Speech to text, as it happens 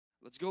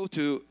Let's go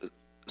to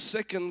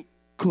 2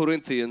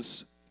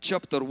 Corinthians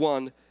chapter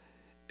 1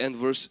 and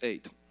verse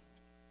 8.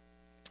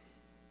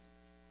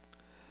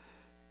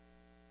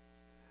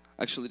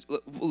 Actually,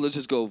 let's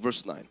just go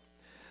verse 9.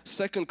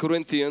 2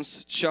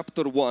 Corinthians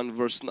chapter 1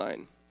 verse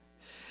 9.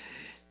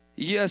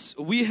 Yes,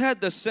 we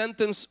had the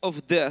sentence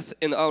of death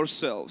in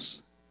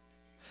ourselves,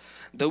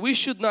 that we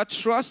should not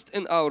trust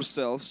in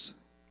ourselves,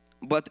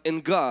 but in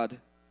God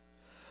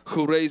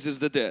who raises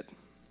the dead.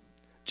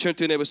 Turn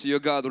to your neighbor, say, your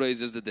God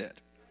raises the dead.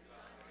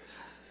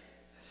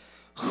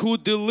 Who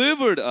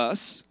delivered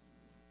us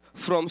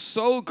from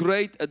so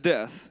great a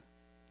death,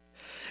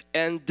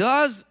 and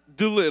does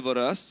deliver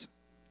us,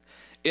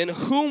 in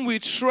whom we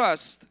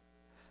trust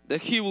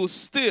that He will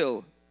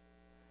still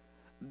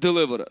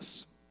deliver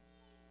us.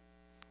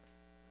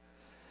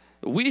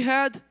 We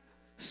had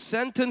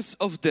sentence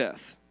of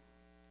death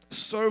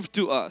served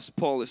to us,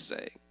 Paul is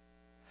saying.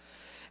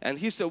 And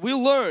he said, we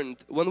learned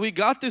when we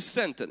got this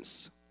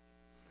sentence,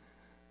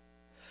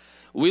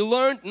 we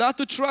learned not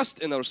to trust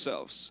in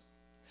ourselves.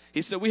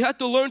 He said we had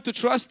to learn to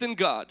trust in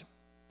God.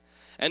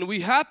 And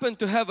we happen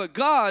to have a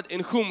God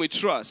in whom we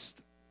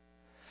trust.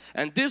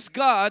 And this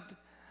God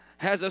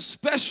has a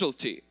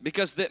specialty,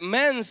 because the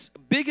man's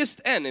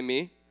biggest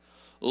enemy,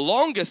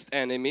 longest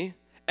enemy,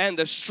 and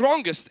the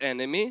strongest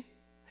enemy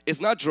is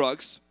not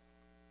drugs,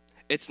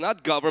 it's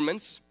not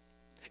governments,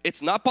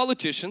 it's not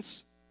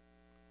politicians,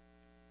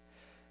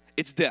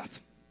 it's death.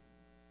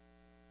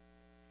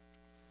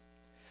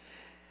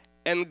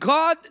 And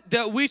God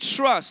that we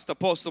trust,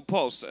 Apostle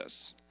Paul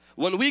says,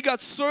 when we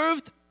got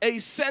served a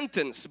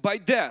sentence by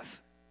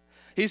death,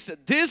 he said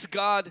this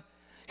God,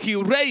 He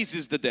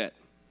raises the dead.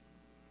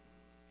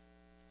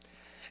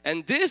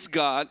 And this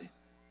God,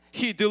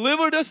 He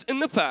delivered us in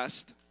the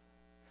past.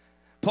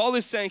 Paul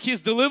is saying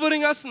He's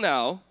delivering us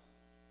now.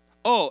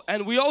 Oh,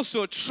 and we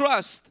also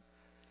trust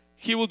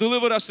He will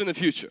deliver us in the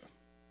future.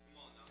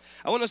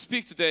 I want to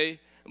speak today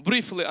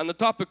briefly on the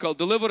topic called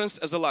deliverance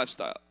as a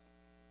lifestyle.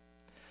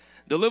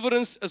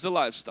 Deliverance as a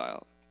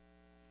lifestyle.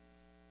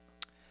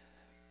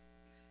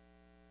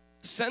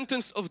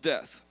 Sentence of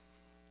death.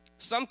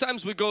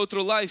 Sometimes we go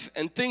through life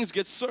and things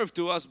get served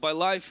to us by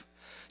life.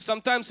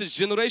 Sometimes it's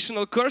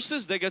generational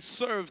curses, they get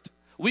served.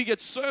 We get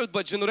served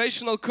by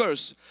generational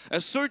curse, a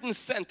certain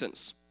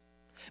sentence.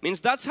 Means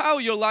that's how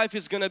your life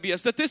is going to be. A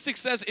statistic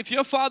says if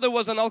your father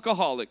was an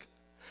alcoholic,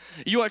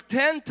 you are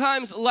 10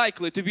 times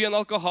likely to be an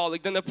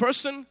alcoholic than a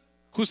person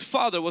whose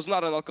father was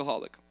not an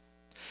alcoholic.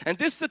 And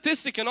this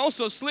statistic can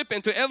also slip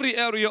into every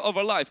area of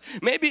our life.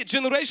 Maybe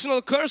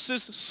generational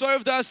curses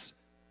served us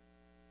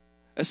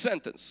a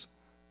sentence.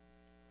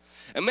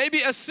 And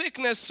maybe a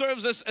sickness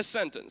serves us a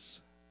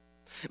sentence.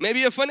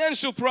 Maybe a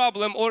financial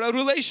problem or a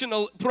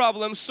relational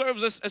problem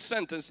serves us a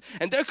sentence.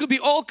 And there could be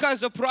all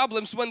kinds of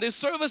problems when they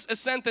serve us a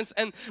sentence.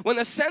 And when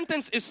a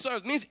sentence is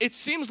served, means it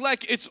seems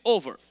like it's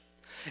over.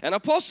 And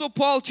Apostle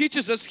Paul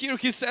teaches us here,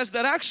 he says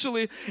that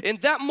actually in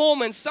that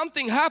moment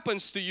something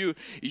happens to you.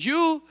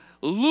 You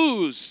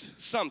lose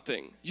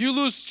something. You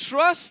lose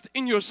trust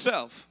in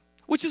yourself,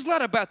 which is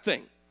not a bad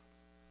thing.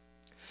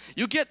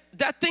 You get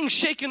that thing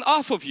shaken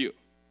off of you.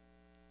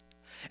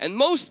 And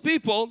most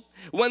people,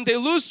 when they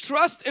lose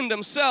trust in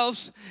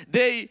themselves,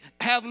 they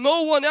have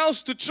no one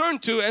else to turn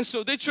to, and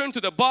so they turn to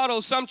the bottle,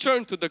 some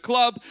turn to the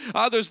club,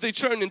 others they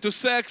turn into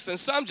sex, and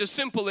some just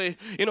simply,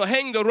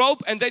 hang the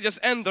rope and they just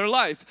end their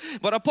life.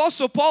 But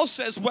Apostle Paul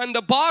says, when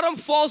the bottom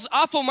falls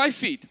off of my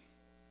feet,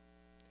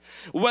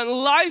 when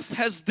life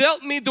has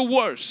dealt me the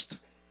worst,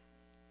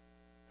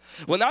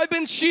 when I've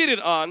been cheated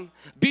on,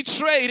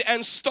 betrayed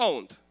and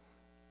stoned,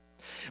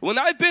 when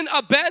I've been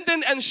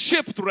abandoned and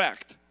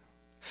shipwrecked,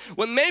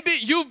 when maybe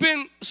you've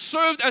been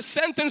served a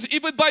sentence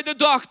even by the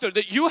doctor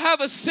that you have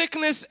a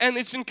sickness and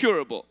it's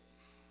incurable.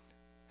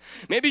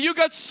 Maybe you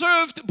got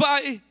served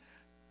by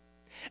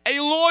a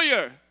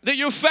lawyer that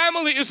your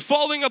family is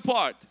falling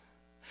apart.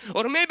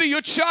 Or maybe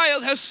your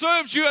child has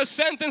served you a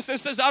sentence and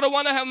says, I don't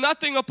want to have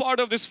nothing a part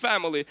of this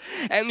family.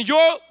 And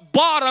your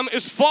bottom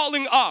is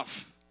falling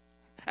off.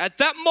 At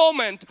that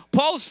moment,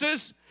 Paul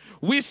says,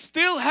 we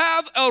still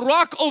have a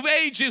rock of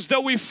ages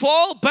that we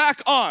fall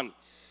back on.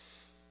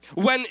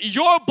 When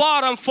your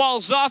bottom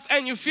falls off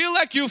and you feel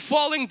like you're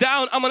falling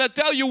down, I'm going to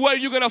tell you where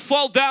you're going to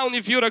fall down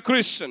if you're a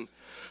Christian.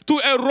 To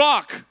a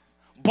rock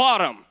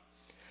bottom.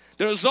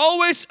 There's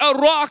always a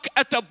rock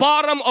at the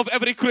bottom of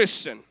every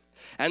Christian.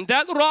 And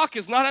that rock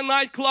is not a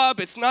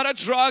nightclub, it's not a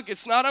drug,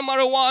 it's not a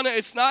marijuana,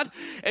 it's not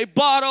a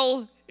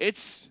bottle,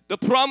 it's the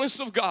promise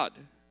of God.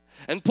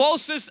 And Paul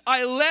says,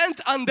 I land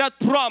on that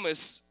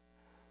promise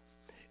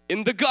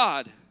in the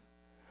God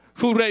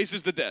who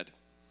raises the dead.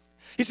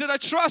 He said, I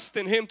trust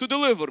in Him to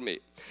deliver me.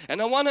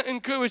 And I want to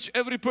encourage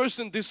every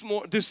person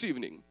this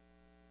evening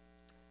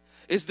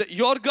is that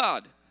your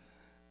God,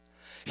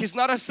 He's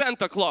not a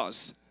Santa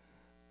Claus.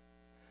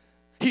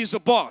 He's a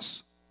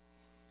boss.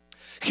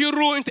 He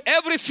ruined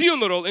every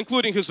funeral,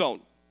 including His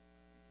own.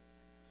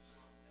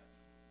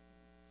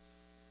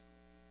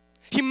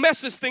 He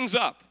messes things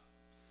up.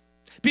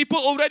 People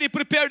already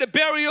prepared a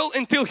burial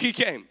until He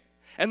came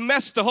and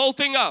messed the whole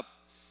thing up.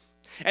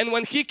 And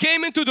when he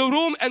came into the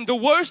room and the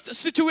worst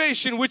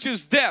situation, which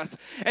is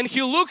death, and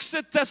he looks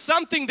at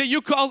something that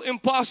you call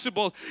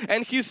impossible,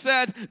 and he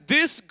said,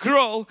 this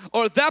girl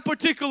or that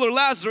particular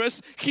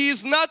Lazarus, he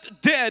is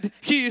not dead,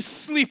 he is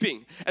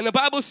sleeping. And the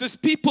Bible says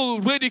people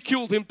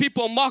ridiculed him,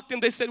 people mocked him,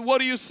 they said,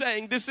 what are you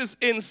saying? This is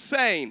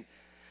insane.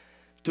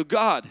 To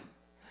God,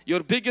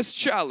 your biggest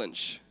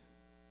challenge,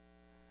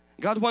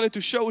 God wanted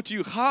to show to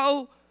you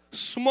how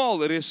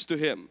small it is to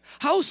Him,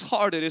 how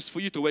hard it is for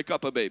you to wake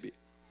up a baby.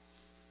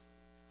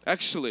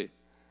 Actually,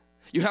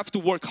 you have to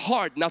work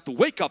hard not to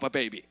wake up a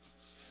baby.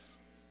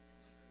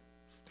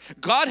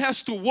 God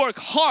has to work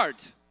hard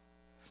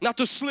not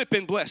to slip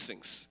in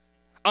blessings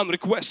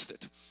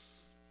unrequested.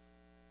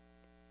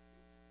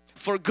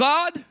 For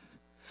God,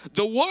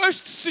 the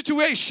worst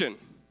situation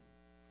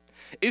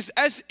is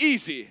as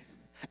easy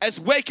as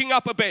waking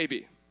up a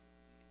baby.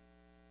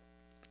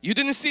 You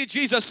didn't see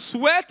Jesus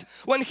sweat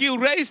when He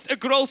raised a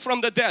girl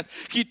from the dead.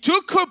 He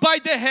took her by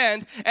the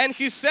hand and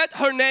He said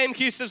her name.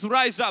 He says,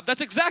 rise up. That's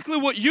exactly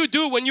what you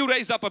do when you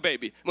raise up a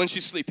baby when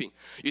she's sleeping.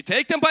 You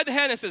take them by the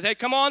hand and says, hey,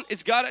 come on,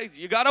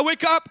 you gotta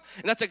wake up.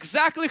 And that's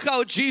exactly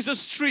how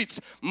Jesus treats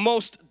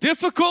most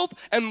difficult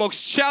and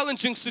most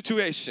challenging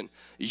situation.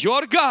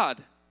 Your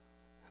God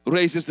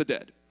raises the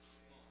dead.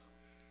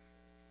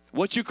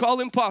 What you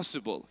call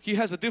impossible, He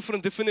has a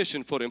different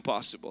definition for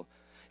impossible.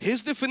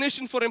 His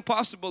definition for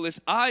impossible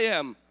is I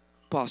am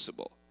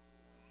possible.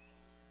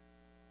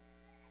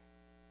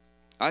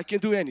 I can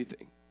do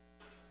anything.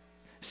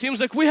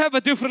 Seems like we have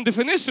a different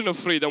definition of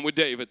freedom with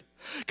David.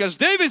 Because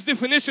David's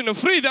definition of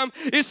freedom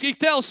is he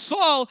tells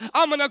Saul,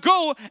 I'm gonna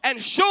go and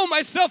show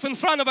myself in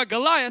front of a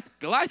Goliath.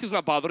 Goliath is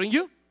not bothering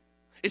you.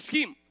 Is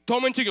he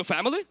tormenting your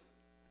family?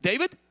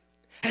 David?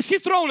 Has he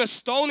thrown a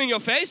stone in your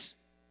face?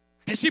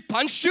 Has he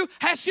punched you?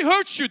 Has he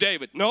hurt you,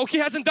 David? No, he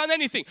hasn't done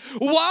anything.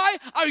 Why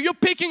are you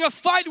picking a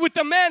fight with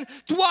a man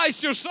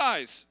twice your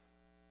size?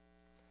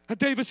 And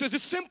David says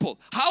it's simple.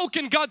 How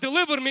can God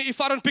deliver me if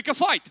I don't pick a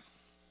fight?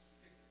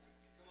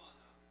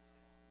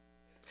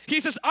 He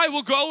says I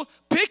will go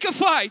pick a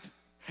fight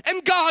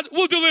and God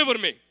will deliver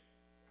me.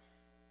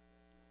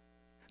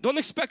 Don't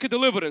expect a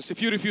deliverance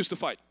if you refuse to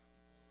fight.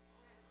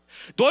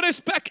 Don't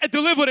expect a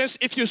deliverance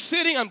if you're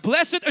sitting on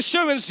blessed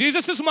assurance,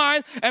 Jesus is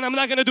mine and I'm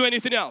not going to do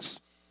anything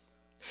else.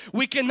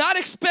 We cannot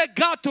expect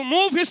God to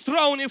move His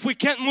throne if we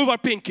can't move our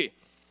pinky.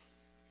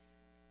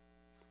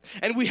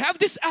 And we have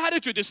this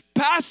attitude, this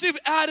passive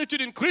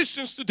attitude in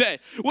Christians today.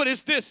 What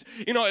is this?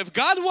 You know, if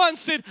God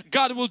wants it,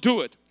 God will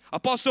do it.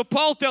 Apostle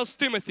Paul tells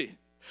Timothy,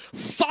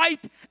 fight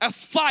a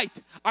fight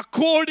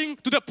according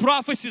to the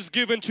prophecies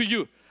given to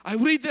you. I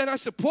read that and I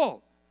said,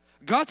 Paul,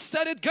 God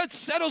said it, God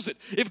settles it.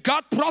 If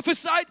God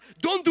prophesied,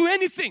 don't do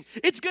anything.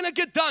 It's gonna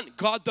get done.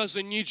 God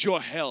doesn't need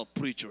your help,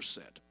 preacher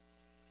said.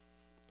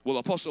 Well,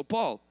 Apostle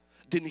Paul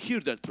didn't hear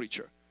that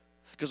preacher,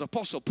 because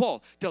Apostle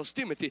Paul tells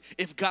Timothy,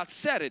 if God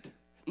said it,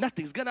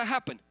 nothing's gonna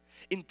happen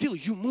until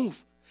you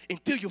move,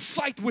 until you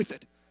fight with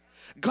it.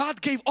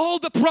 God gave all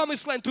the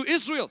promised land to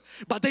Israel,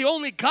 but they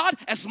only got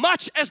as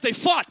much as they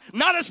fought,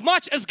 not as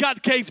much as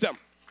God gave them.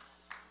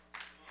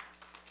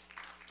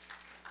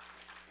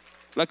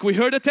 Like we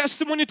heard a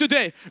testimony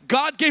today,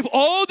 God gave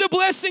all the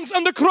blessings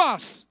on the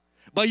cross,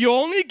 but you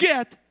only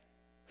get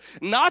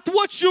not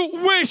what you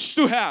wish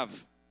to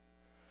have,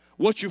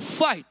 what you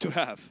fight to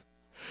have.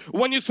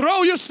 When you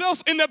throw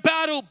yourself in a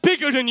battle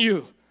bigger than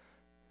you,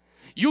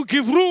 you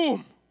give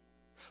room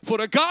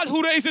for a God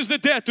who raises the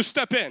dead to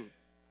step in.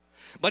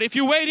 But if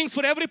you're waiting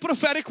for every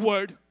prophetic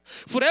word,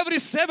 for every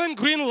 7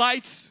 green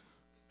lights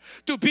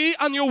to be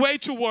on your way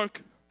to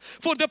work,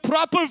 for the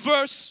proper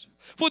verse,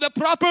 for the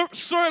proper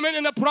sermon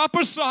and the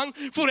proper song,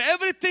 for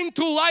everything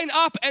to line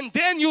up, and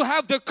then you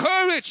have the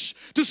courage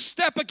to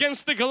step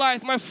against the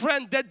Goliath, my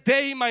friend, that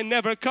day might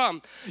never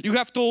come. You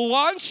have to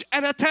launch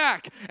an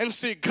attack and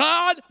say,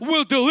 God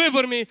will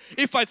deliver me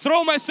if I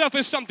throw myself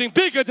in something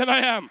bigger than I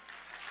am.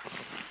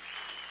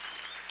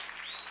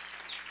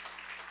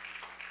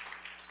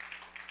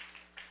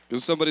 Can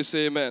somebody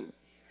say amen?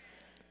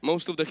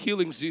 Most of the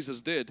healings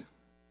Jesus did,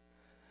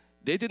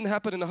 they didn't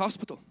happen in the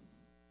hospital.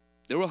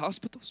 There were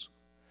hospitals.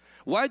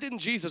 Why didn't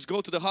Jesus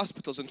go to the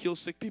hospitals and heal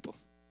sick people?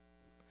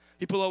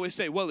 People always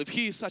say, well, if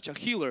He is such a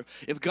healer,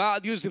 if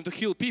God used Him to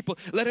heal people,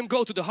 let Him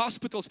go to the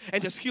hospitals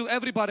and just heal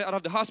everybody out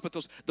of the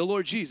hospitals. The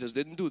Lord Jesus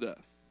didn't do that.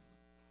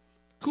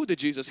 Who did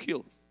Jesus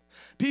heal?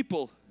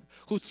 People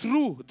who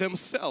threw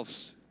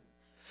themselves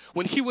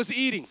when He was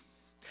eating,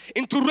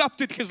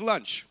 interrupted His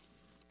lunch.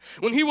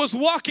 When He was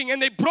walking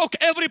and they broke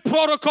every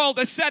protocol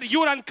that said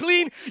you're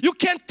unclean, you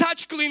can't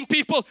touch clean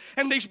people,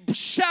 and they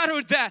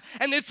shattered that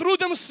and they threw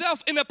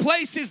themselves in the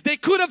places they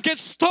could have get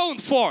stoned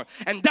for,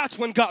 and that's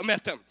when God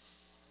met them.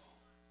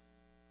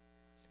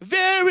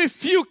 Very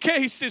few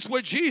cases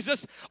where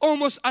Jesus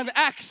almost on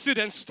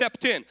accident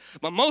stepped in,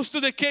 but most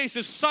of the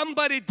cases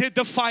somebody did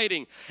the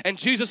fighting and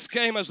Jesus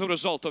came as a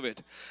result of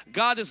it.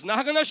 God is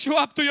not going to show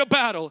up to your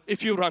battle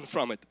if you run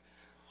from it.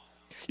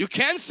 You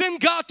can't send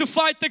God to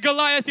fight the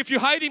Goliath if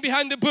you're hiding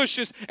behind the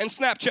bushes and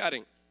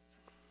Snapchatting.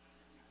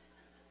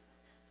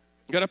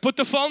 You gotta put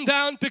the phone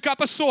down, pick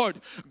up a sword,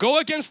 go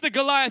against the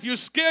Goliath. You're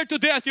scared to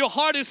death, your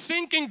heart is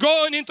sinking,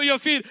 going into your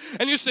feet,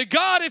 and you say,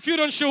 God, if you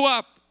don't show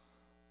up,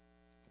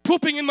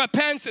 pooping in my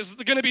pants is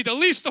gonna be the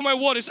least of my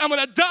worries. I'm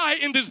gonna die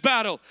in this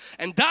battle.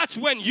 And that's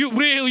when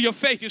your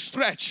faith is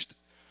stretched.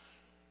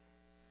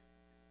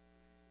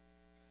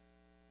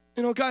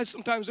 You know, guys,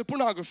 sometimes a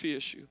pornography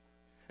issue.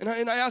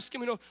 And I ask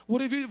him, you know, what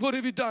have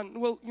you done?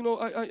 Well, you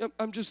know,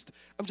 I'm just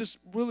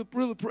really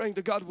praying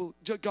that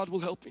God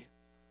will help me.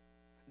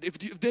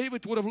 If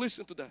David would have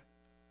listened to that,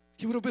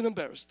 he would have been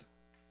embarrassed.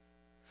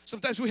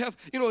 Sometimes we have,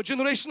 you know,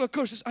 generational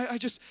curses.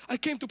 I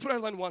came to prayer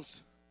line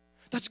once.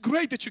 That's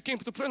great that you came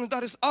to the prayer line.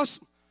 That is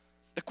awesome.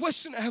 The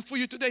question I have for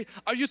you today,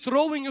 are you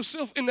throwing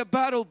yourself in a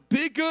battle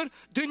bigger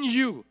than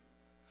you,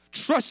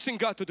 trusting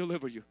God to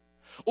deliver you?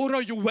 Or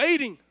are you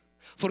waiting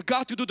for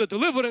God to do the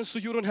deliverance so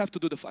you don't have to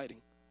do the fighting?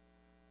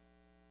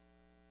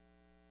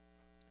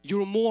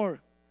 You're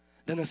more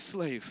than a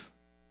slave.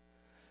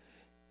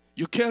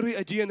 You carry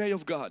a DNA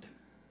of God.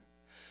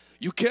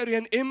 You carry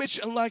an image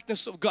and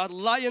likeness of God.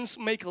 Lions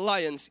make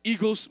lions,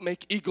 eagles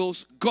make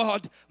eagles.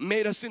 God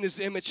made us in His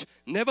image,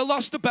 never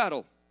lost a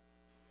battle,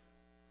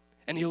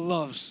 and He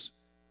loves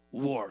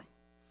war.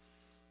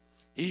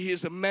 He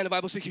is a man, the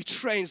Bible says, He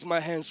trains my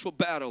hands for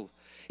battle.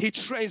 He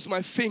trains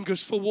my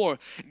fingers for war.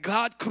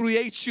 God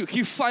creates you.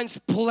 He finds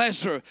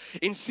pleasure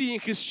in seeing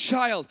His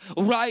child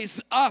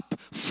rise up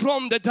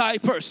from the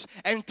diapers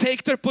and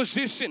take their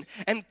position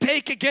and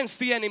take against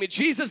the enemy.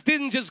 Jesus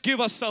didn't just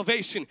give us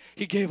salvation,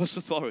 He gave us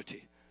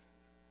authority.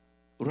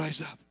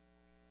 Rise up.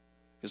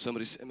 Can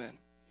somebody say amen?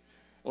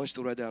 I want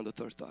you to write down the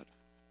third thought.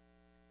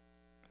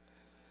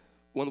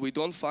 When we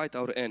don't fight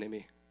our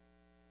enemy,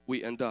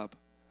 we end up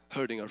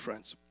hurting our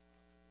friends.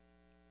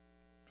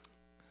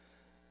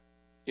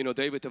 You know,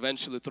 David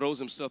eventually throws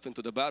himself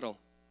into the battle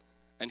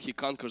and he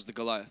conquers the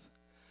Goliath.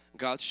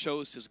 God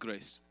shows His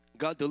grace.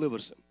 God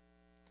delivers him.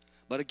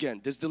 But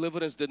again, this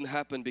deliverance didn't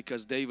happen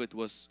because David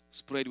was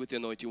sprayed with the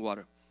anointing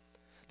water.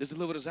 This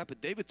deliverance happened.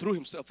 David threw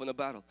himself in a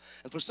battle.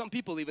 And for some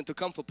people, even to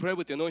come for prayer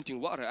with the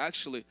anointing water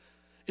actually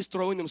is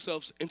throwing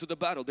themselves into the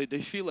battle. They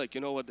feel like,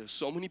 you know what, there's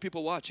so many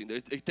people watching.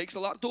 It takes a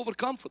lot to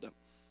overcome for them.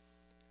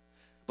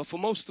 But for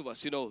most of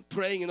us, you know,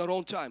 praying in our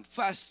own time,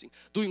 fasting,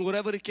 doing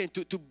whatever it can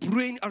to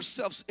bring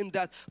ourselves in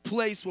that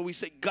place where we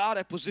say, God,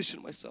 I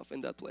position myself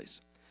in that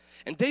place.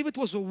 And David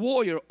was a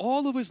warrior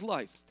all of his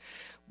life.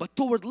 But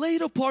toward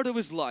later part of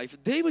his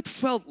life, David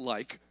felt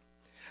like,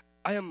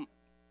 I am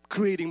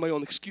creating my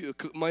own excuse,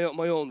 my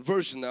own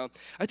version now.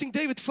 I think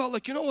David felt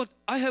like, you know what,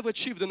 I have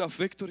achieved enough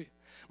victory.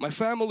 My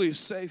family is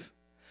safe.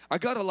 I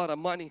got a lot of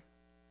money.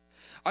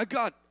 I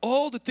got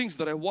all the things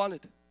that I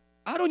wanted.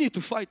 I don't need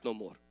to fight no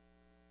more.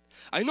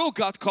 I know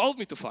God called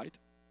me to fight.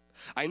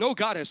 I know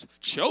God has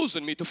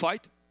chosen me to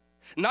fight.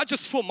 Not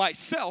just for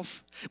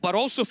myself, but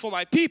also for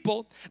my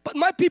people. But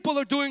my people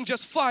are doing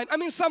just fine. I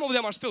mean, some of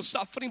them are still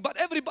suffering, but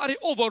everybody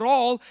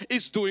overall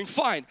is doing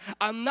fine.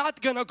 I'm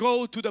not gonna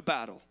go to the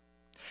battle.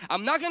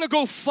 I'm not gonna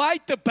go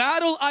fight the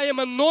battle I am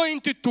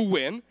anointed to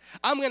win.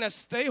 I'm gonna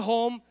stay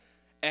home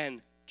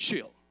and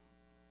chill.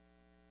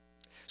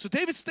 So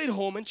David stayed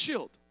home and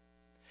chilled.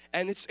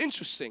 And it's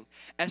interesting,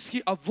 as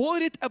he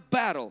avoided a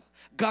battle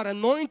God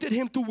anointed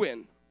him to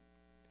win,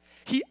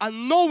 he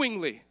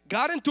unknowingly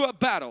got into a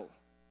battle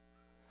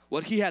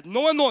where he had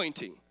no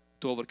anointing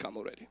to overcome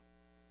already.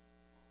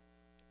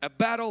 A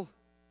battle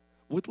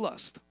with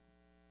lust.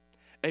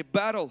 A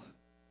battle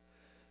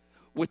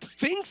with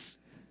things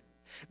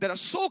that are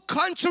so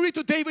contrary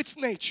to David's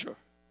nature.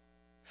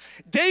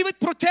 David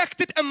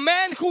protected a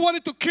man who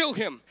wanted to kill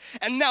him,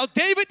 and now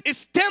David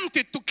is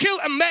tempted to kill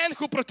a man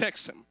who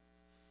protects him.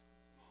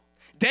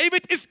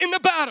 David is in a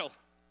battle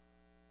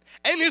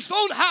in his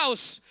own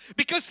house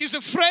because he's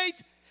afraid,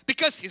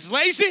 because he's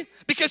lazy,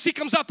 because he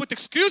comes up with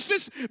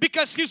excuses,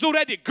 because he's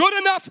already good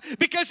enough,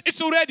 because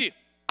it's already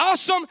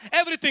awesome,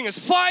 everything is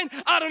fine,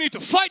 I don't need to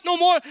fight no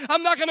more,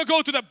 I'm not gonna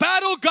go to the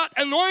battle, God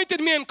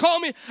anointed me and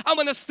called me, I'm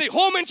gonna stay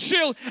home and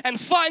chill, and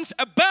finds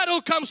a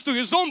battle comes to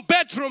his own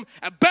bedroom,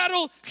 a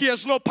battle he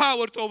has no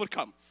power to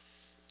overcome.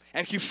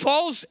 And he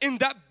falls in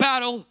that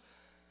battle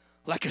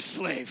like a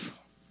slave.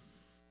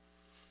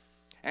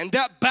 And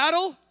that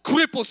battle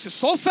cripples his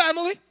whole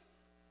family.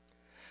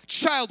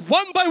 Child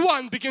one by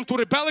one begin to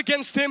rebel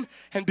against him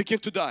and begin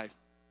to die.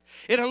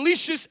 It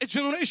unleashes a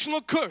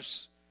generational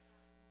curse.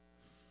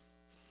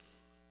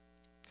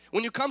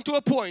 When you come to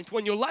a point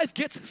when your life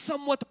gets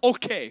somewhat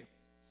okay,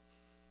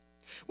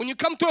 when you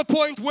come to a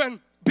point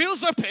when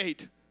bills are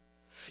paid,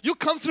 you're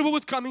comfortable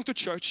with coming to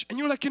church and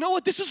you're like, you know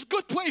what, this is a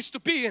good place to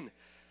be in.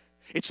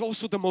 It's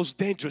also the most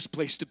dangerous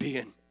place to be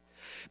in.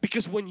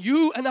 Because when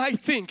you and I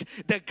think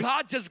that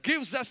God just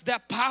gives us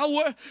that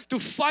power to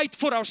fight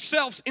for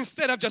ourselves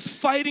instead of just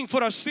fighting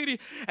for our city,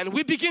 and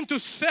we begin to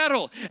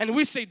settle and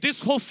we say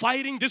this whole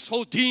fighting, this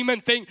whole demon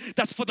thing,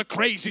 that's for the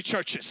crazy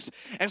churches.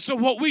 And so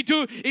what we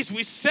do is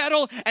we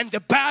settle and the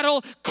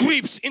battle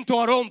creeps into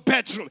our own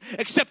bedroom,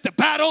 except the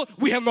battle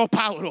we have no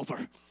power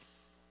over.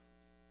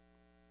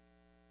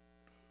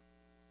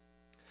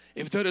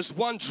 If there is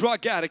one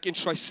drug addict in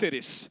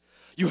Tri-Cities,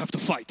 you have to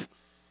fight.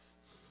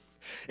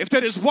 If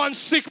there is one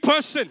sick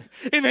person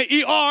in the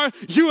ER,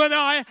 you and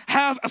I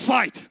have a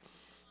fight.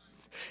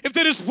 If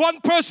there is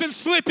one person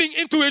slipping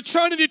into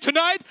eternity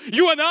tonight,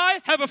 you and I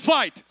have a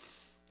fight.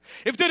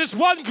 If there is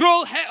one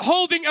girl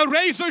holding a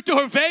razor to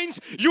her veins,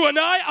 you and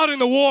I are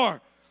in a war.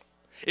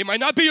 It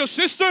might not be your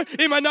sister,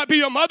 it might not be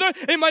your mother,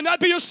 it might not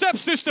be your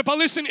stepsister, but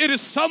listen, it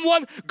is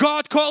someone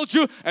God called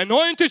you,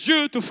 anointed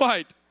you to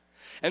fight.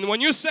 And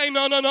when you say,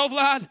 no,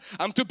 Vlad,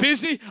 I'm too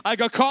busy, I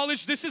got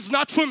college, this is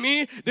not for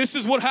me, this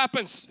is what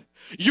happens.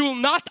 You will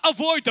not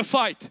avoid the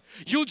fight.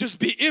 You'll just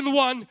be in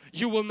one,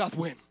 you will not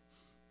win.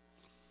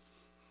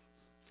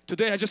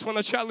 Today I just want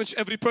to challenge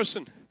every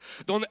person.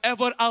 Don't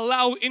ever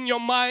allow in your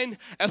mind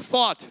a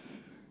thought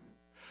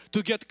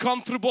to get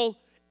comfortable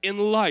in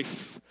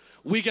life.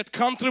 We get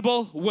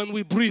comfortable when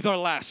we breathe our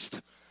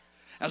last.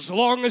 As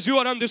long as you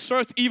are on this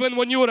earth, even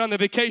when you are on a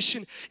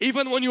vacation,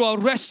 even when you are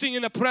resting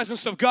in the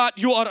presence of God,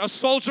 you are a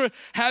soldier.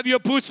 Have your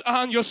boots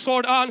on, your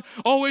sword on,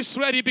 always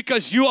ready,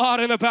 because you are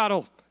in a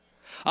battle.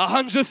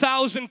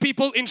 100,000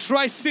 people in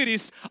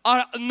Tri-Cities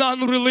are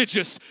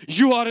non-religious.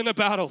 You are in a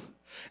battle.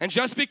 And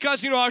just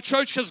because, our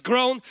church has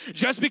grown,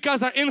 just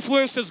because our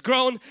influence has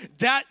grown,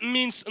 that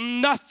means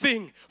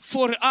nothing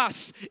for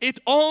us. It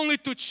only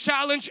to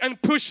challenge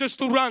and push us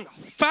to run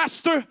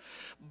faster,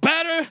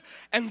 better,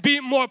 and be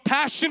more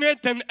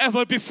passionate than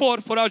ever before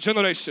for our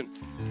generation.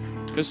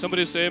 Can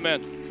somebody say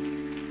amen?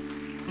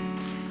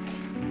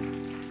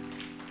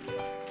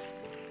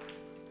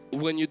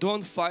 When you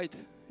don't fight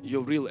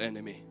your real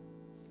enemy,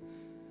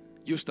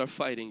 you start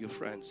fighting your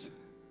friends.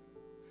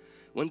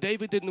 When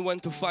David didn't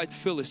want to fight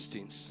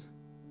Philistines,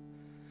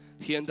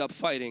 he ended up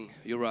fighting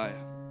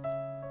Uriah.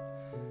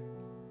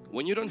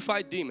 When you don't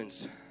fight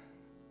demons,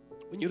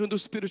 when you don't do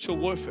spiritual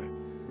warfare,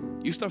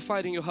 you start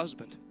fighting your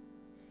husband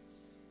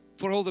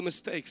for all the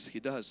mistakes he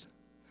does.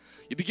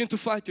 You begin to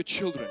fight your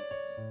children.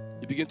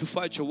 You begin to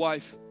fight your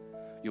wife,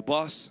 your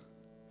boss,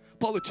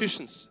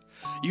 politicians.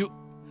 There's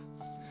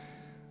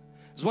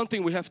one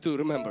thing we have to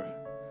remember.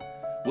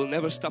 We'll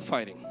never stop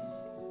fighting.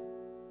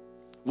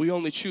 We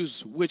only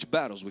choose which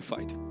battles we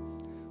fight.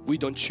 We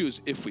don't choose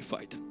if we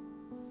fight.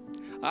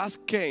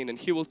 Ask Cain and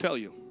he will tell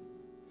you.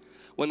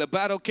 When the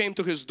battle came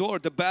to his door,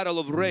 the battle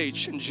of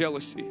rage and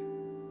jealousy.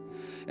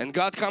 And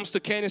God comes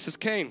to Cain and says,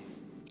 Cain,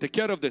 take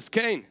care of this.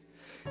 Cain,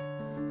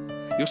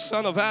 you're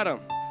son of Adam.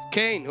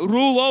 Cain,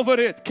 rule over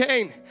it.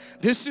 Cain,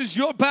 this is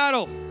your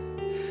battle.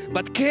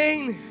 But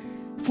Cain,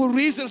 for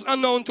reasons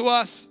unknown to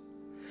us,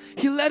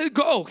 he let it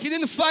go. He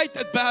didn't fight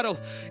that battle.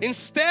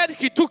 Instead,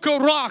 he took a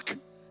rock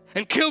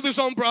and killed his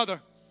own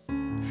brother.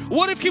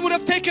 What if he would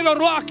have taken a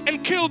rock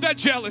and killed that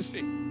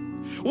jealousy?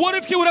 What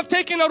if he would have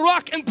taken a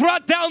rock and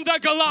brought down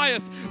that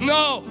Goliath?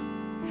 No.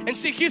 And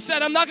see, he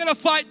said, I'm not going to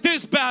fight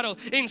this battle.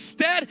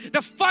 Instead,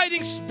 the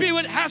fighting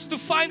spirit has to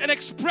find an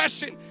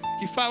expression.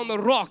 He found a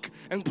rock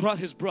and brought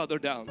his brother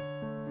down.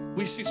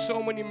 We see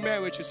so many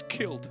marriages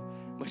killed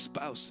by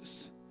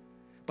spouses,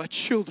 by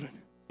children,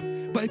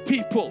 by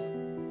people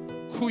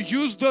who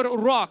use their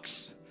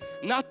rocks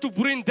not to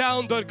bring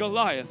down their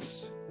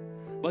Goliaths,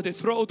 but they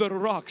throw their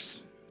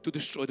rocks to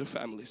destroy their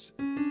families.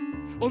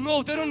 Oh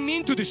no, they don't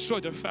mean to destroy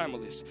their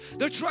families.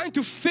 They're trying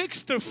to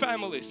fix their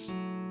families.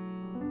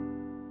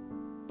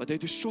 But they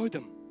destroy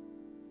them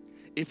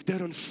if they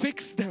don't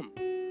fix them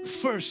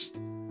first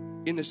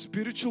in the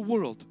spiritual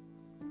world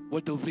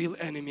where the real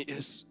enemy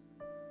is.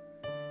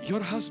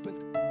 Your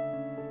husband,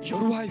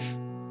 your wife,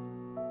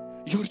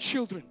 your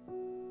children,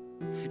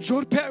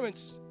 your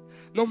parents,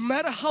 no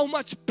matter how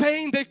much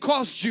pain they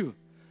caused you,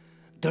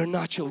 they're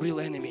not your real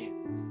enemy.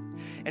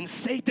 And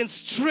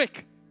Satan's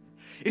trick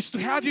is to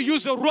have you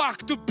use a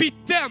rock to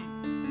beat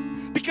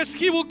them, because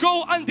he will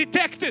go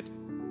undetected.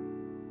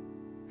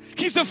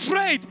 He's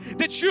afraid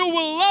that you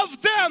will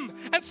love them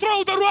and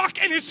throw the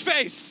rock in his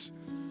face.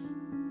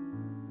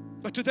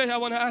 But today I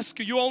want to ask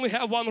you, you only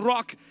have one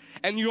rock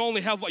and you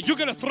only have one. You're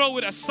going to throw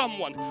it at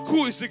someone.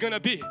 Who is it going to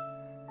be?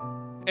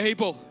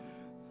 Abel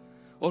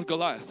or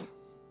Goliath?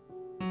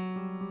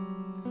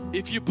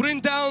 If you bring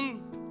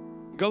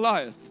down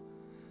Goliath,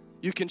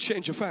 you can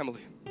change your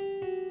family.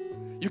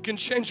 You can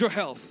change your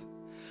health.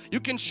 You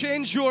can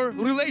change your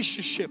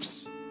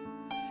relationships.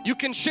 You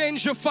can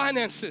change your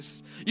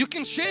finances. You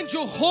can change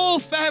your whole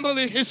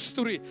family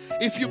history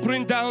if you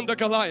bring down the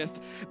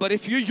Goliath. But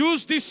if you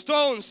use these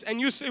stones and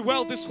you say,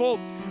 well, this whole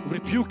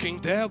rebuking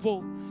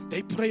devil,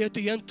 they pray at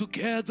the end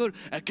together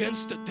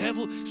against the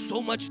devil,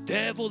 so much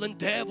devil and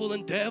devil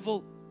and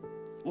devil.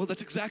 Well,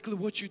 that's exactly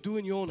what you do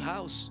in your own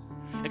house.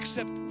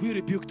 Except we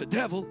rebuke the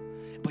devil,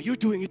 but you're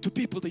doing it to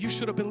people that you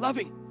should have been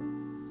loving.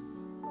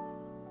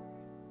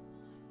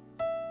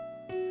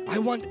 I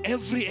want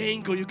every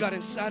angle you got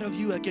inside of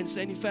you against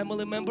any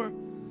family member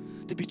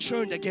to be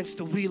turned against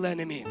the real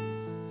enemy.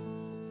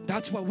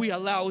 That's why we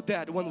allow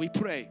that when we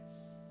pray.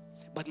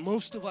 But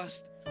most of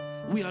us,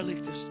 we are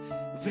like this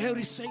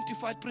very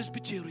sanctified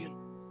Presbyterian.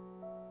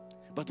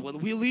 But when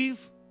we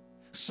leave,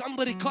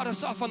 somebody cut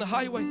us off on the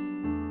highway.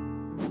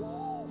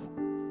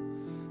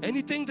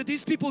 Anything that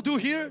these people do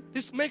here,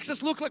 this makes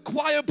us look like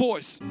choir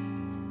boys.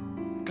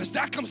 Because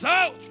that comes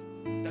out.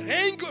 That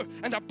anger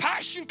and that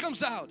passion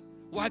comes out.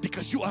 Why?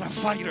 Because you are a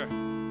fighter,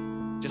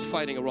 just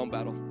fighting a wrong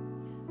battle.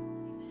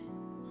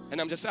 And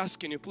I'm just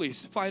asking you,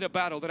 please fight a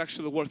battle that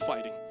actually worth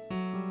fighting,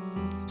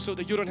 so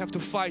that you don't have to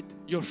fight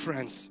your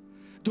friends.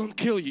 Don't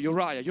kill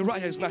Uriah.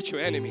 Uriah is not your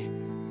enemy.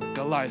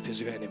 Goliath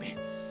is your enemy.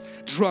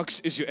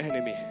 Drugs is your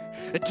enemy.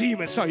 The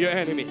demons are your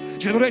enemy.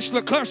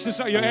 Generational curses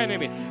are your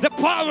enemy. The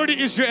poverty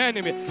is your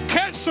enemy.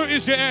 Cancer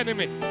is your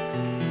enemy.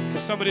 Can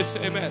somebody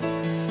say amen?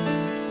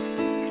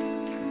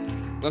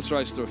 Let's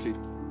rise to our feet.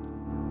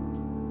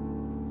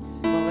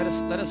 Well,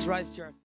 let us rise to our feet.